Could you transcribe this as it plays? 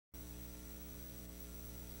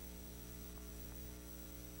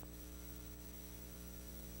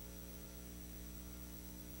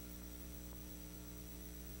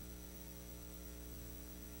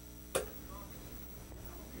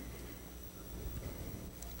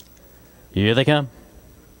Here they come.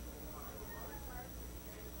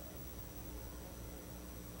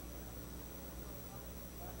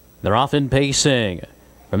 They're off in pacing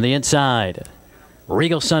from the inside.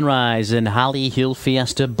 Regal Sunrise and Holly Hill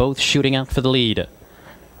Fiesta both shooting out for the lead.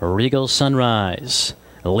 Regal Sunrise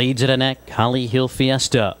leads at a neck. Holly Hill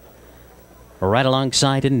Fiesta right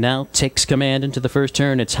alongside and now takes command into the first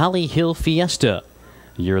turn. It's Holly Hill Fiesta,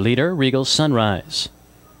 your leader, Regal Sunrise.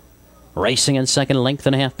 Racing in second, length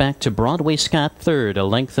and a half back to Broadway Scott. Third, a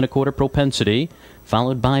length and a quarter Propensity,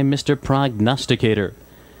 followed by Mr. Prognosticator.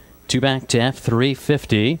 Two back to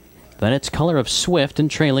F350. Then it's Color of Swift and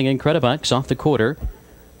trailing Incredibucks off the quarter.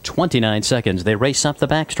 29 seconds. They race up the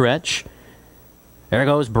backstretch. There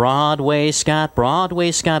goes Broadway Scott.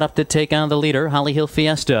 Broadway Scott up to take on the leader, Holly Hill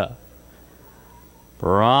Fiesta.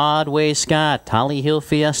 Broadway Scott, Holly Hill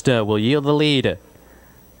Fiesta will yield the lead.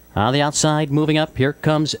 On the outside, moving up, here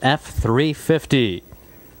comes F350.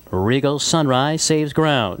 Regal Sunrise saves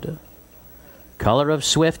ground. Color of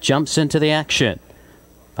Swift jumps into the action,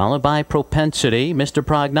 followed by Propensity, Mr.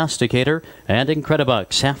 Prognosticator, and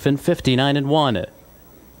Incredibucks, half in 59 and 1.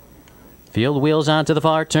 Field wheels onto the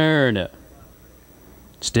far turn.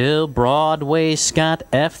 Still Broadway Scott,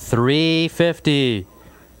 F350,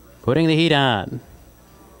 putting the heat on.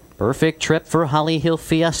 Perfect trip for Holly Hill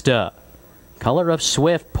Fiesta. Color of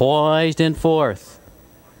Swift poised in fourth.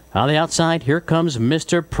 On the outside, here comes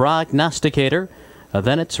Mr. Prognosticator.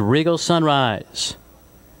 Then it's Regal Sunrise.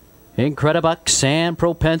 Incredibucks and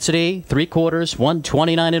Propensity, 3/4,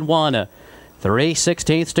 129 and 1.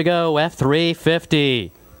 3/16 to go,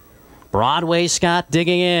 F350. Broadway Scott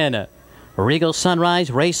digging in. Regal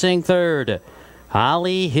Sunrise racing third.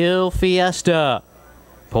 Holly Hill Fiesta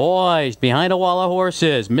poised behind a wall of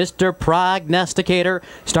horses. Mr. Prognosticator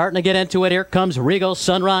starting to get into it. Here comes Regal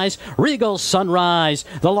Sunrise. Regal Sunrise,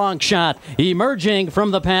 the long shot, emerging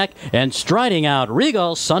from the pack and striding out.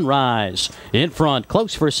 Regal Sunrise in front.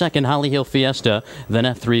 Close for second, Holly Hill Fiesta, then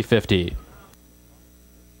F350.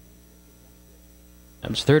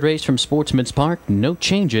 Third race from Sportsman's Park. No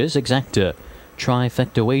changes. Exacta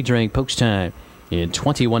trifecta wagering post time. In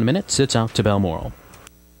 21 minutes, it's out to Balmoral.